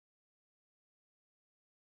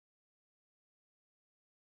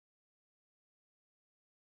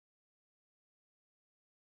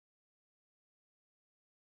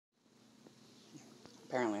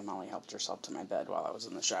Apparently Molly helped herself to my bed while I was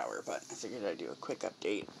in the shower, but I figured I'd do a quick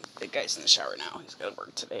update. The guy's in the shower now. He's got to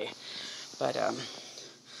work today. But,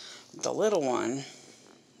 the little one,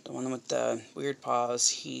 the one with the weird paws,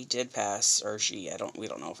 he did pass, or she, we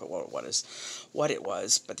don't know if what it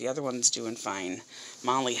was, but the other one's doing fine.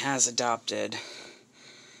 Molly has adopted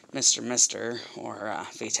Mr. or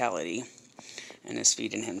Fatality, and is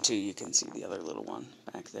feeding him too. You can see the other little one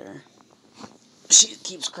back there. She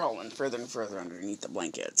keeps crawling further and further underneath the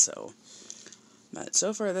blanket, so. But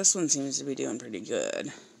so far, this one seems to be doing pretty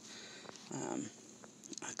good.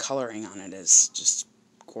 Coloring on it is just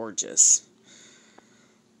gorgeous.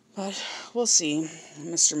 But we'll see.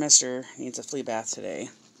 Mr. needs a flea bath today,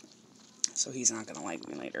 so he's not going to like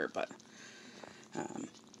me later, but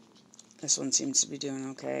this one seems to be doing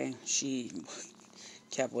okay. She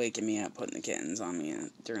kept waking me up, putting the kittens on me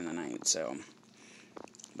during the night, so.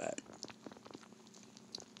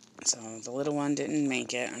 So the little one didn't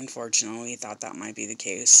make it, unfortunately. We thought that might be the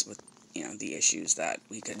case with, the issues that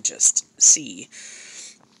we could just see.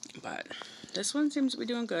 But this one seems to be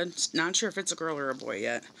doing good. Not sure if it's a girl or a boy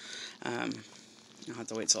yet. I'll have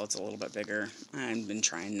to wait till it's a little bit bigger. I've been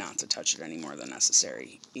trying not to touch it any more than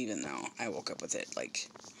necessary, even though I woke up with it,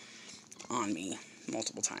 on me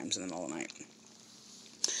multiple times in the middle of the night.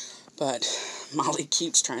 But Molly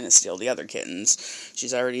keeps trying to steal the other kittens.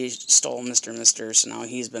 She's already stole Mr. So now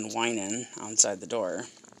he's been whining outside the door.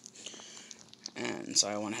 And so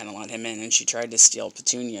I went ahead and let him in, and she tried to steal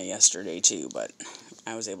Petunia yesterday too, but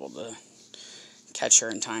I was able to catch her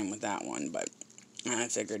in time with that one. But I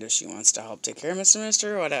figured if she wants to help take care of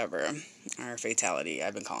Mr. whatever, or Fatality,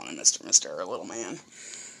 I've been calling him Mr. or little man.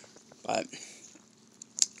 But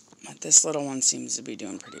this little one seems to be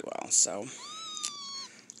doing pretty well, so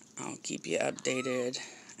I'll keep you updated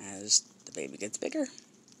as the baby gets bigger.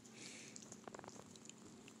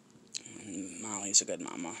 And Molly's a good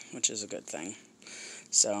mama, which is a good thing.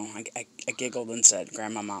 So I giggled and said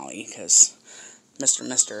Grandma Molly, because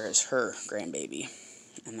Mr. is her grandbaby,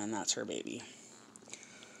 and then that's her baby.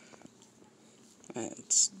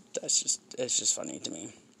 It's just funny to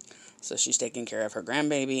me. So she's taking care of her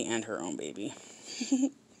grandbaby and her own baby.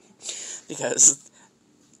 Because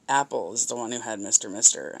Apple is the one who had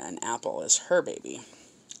Mr. and Apple is her baby.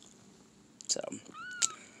 So,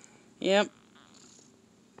 yep.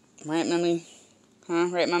 Right, Mommy? Huh?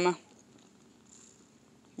 Right, Mama?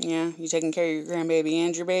 Yeah, you taking care of your grandbaby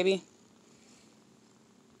and your baby?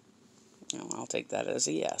 Oh, I'll take that as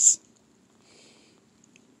a yes.